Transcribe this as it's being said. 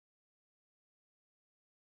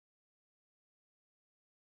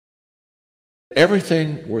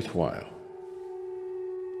Everything worthwhile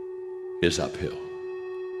is uphill.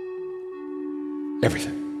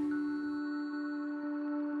 Everything.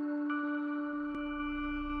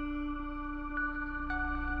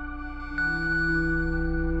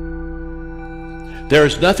 There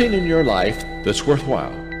is nothing in your life that's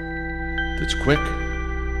worthwhile, that's quick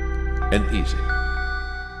and easy.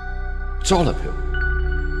 It's all uphill.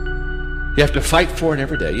 You have to fight for it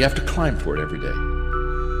every day. You have to climb for it every day.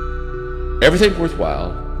 Everything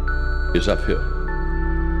worthwhile is uphill.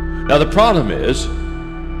 Now the problem is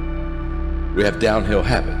we have downhill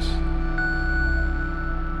habits.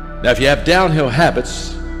 Now if you have downhill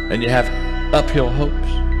habits and you have uphill hopes,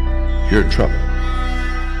 you're in trouble.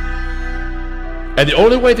 And the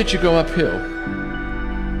only way that you go uphill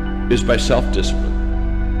is by self-discipline.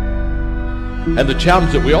 And the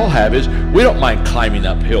challenge that we all have is we don't mind climbing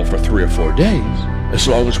uphill for 3 or 4 days, as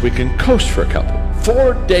long as we can coast for a couple.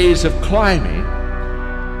 4 days of climbing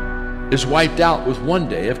is wiped out with 1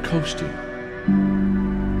 day of coasting.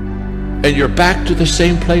 And you're back to the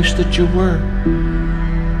same place that you were.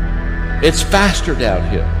 It's faster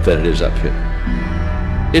downhill than it is uphill.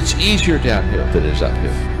 It's easier downhill than it is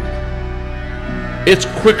uphill. It's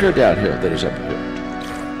quicker downhill than it is uphill.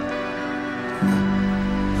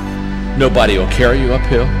 Nobody will carry you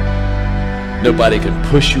uphill. Nobody can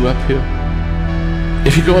push you uphill.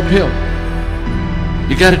 If you go uphill,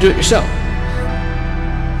 you got to do it yourself.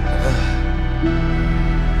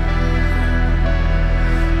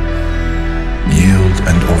 Yield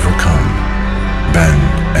and overcome. Bend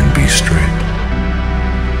and be straight.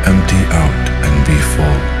 Empty out and be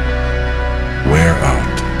full. Wear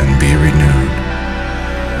out and be renewed.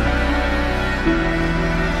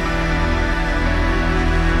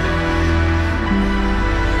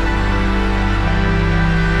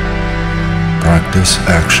 Practice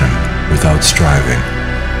action without striving,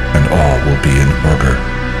 and all will be in order.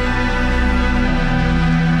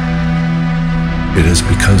 It is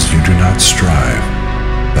because you do not strive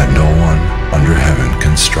that no one under heaven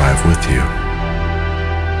can strive with you.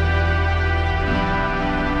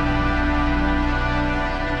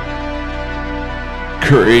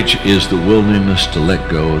 Courage is the willingness to let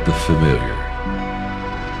go of the familiar.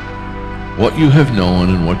 What you have known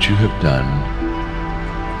and what you have done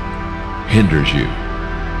hinders you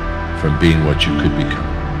from being what you could become.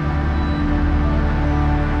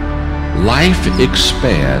 Life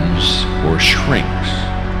expands or shrinks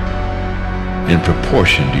in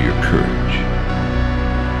proportion to your courage.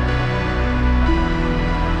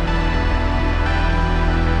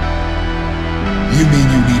 You mean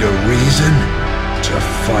you need a reason to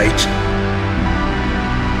fight?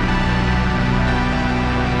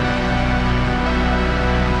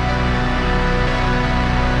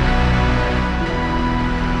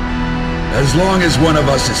 As long as one of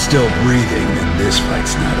us is still breathing, then this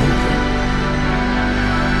fight's not over.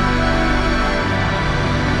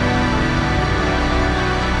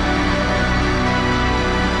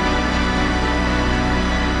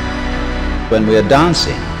 When we are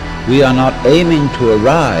dancing, we are not aiming to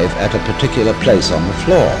arrive at a particular place on the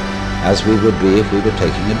floor, as we would be if we were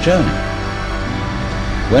taking a journey.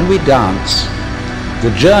 When we dance, the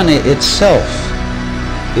journey itself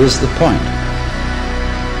is the point.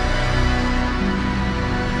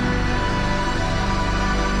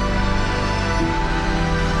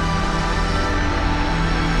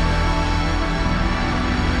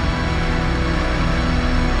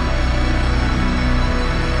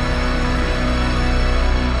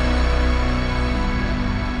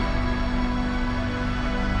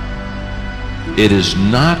 It is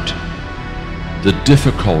not the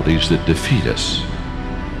difficulties that defeat us.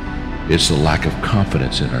 It's the lack of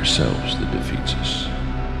confidence in ourselves that defeats us.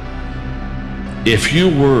 If you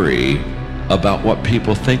worry about what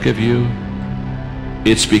people think of you,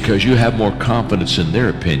 it's because you have more confidence in their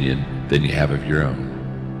opinion than you have of your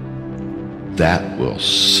own. That will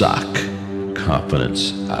suck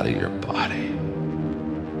confidence out of your body.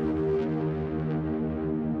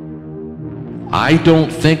 I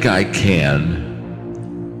don't think I can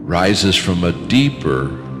rises from a deeper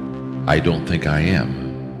I don't think I am.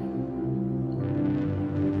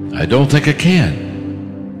 I don't think I can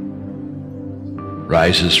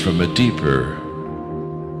rises from a deeper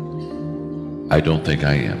I don't think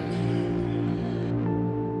I am.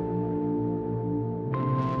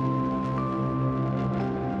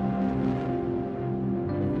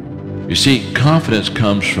 You see, confidence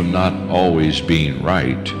comes from not always being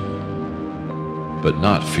right, but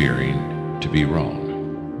not fearing to be wrong.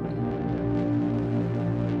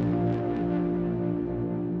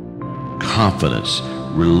 Confidence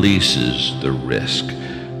releases the risk.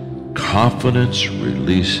 Confidence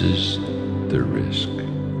releases the risk.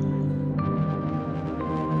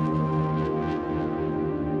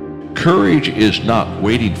 Courage is not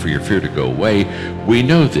waiting for your fear to go away. We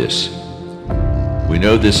know this. We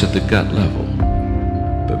know this at the gut level.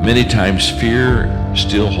 But many times fear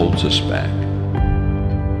still holds us back.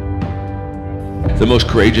 The most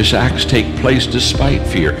courageous acts take place despite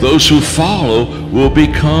fear. Those who follow will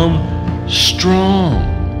become strong.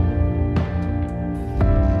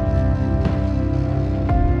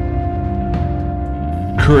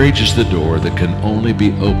 Courage is the door that can only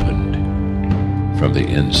be opened from the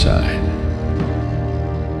inside.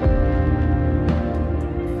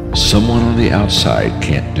 Someone on the outside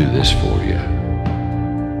can't do this for you.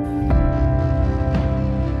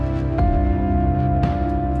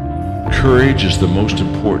 Courage is the most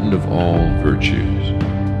important of all virtues,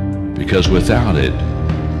 because without it,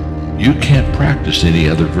 you can't practice any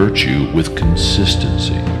other virtue with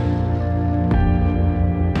consistency.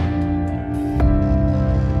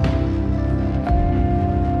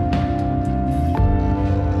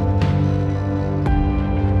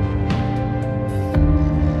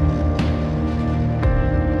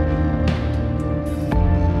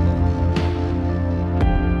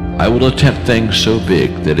 I will attempt things so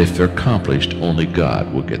big that if they're accomplished, only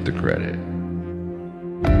God will get the credit.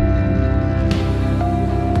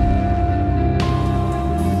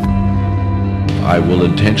 I will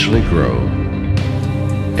intentionally grow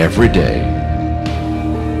every day,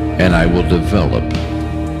 and I will develop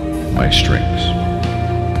my strengths.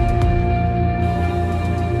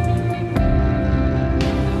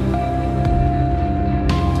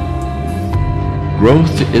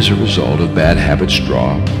 Growth is a result of bad habits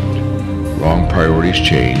dropped, wrong priorities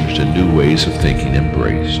changed, and new ways of thinking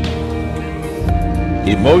embraced.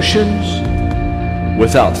 Emotions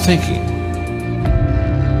without thinking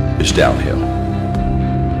is downhill.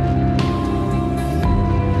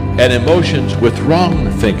 And emotions with wrong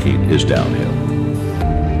thinking is downhill.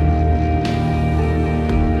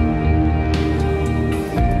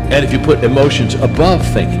 And if you put emotions above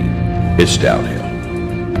thinking, it's downhill.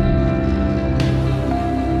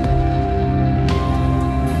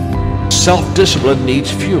 Self-discipline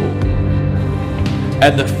needs fuel.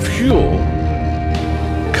 And the fuel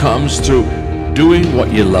comes through doing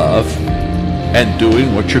what you love and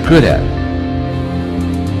doing what you're good at.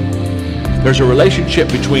 There's a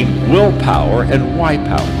relationship between willpower and why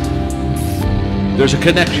power. There's a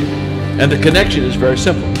connection, and the connection is very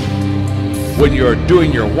simple. When you're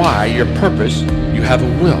doing your why, your purpose, you have a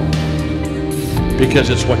will, because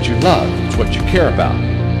it's what you love, it's what you care about.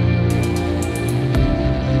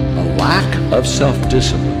 A lack of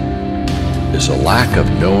self-discipline is a lack of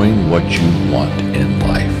knowing what you want in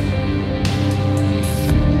life.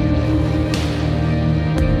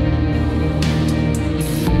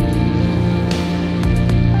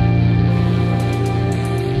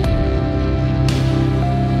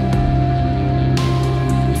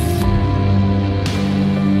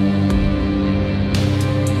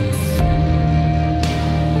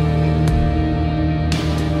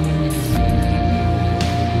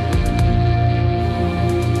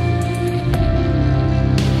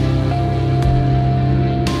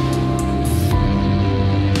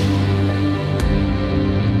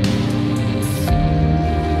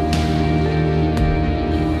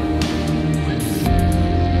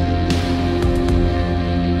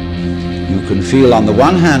 You can feel on the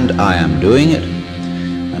one hand I am doing it,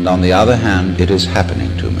 and on the other hand it is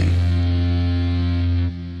happening to me.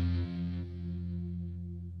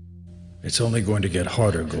 It's only going to get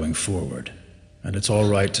harder going forward, and it's all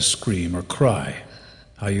right to scream or cry.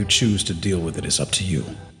 How you choose to deal with it is up to you.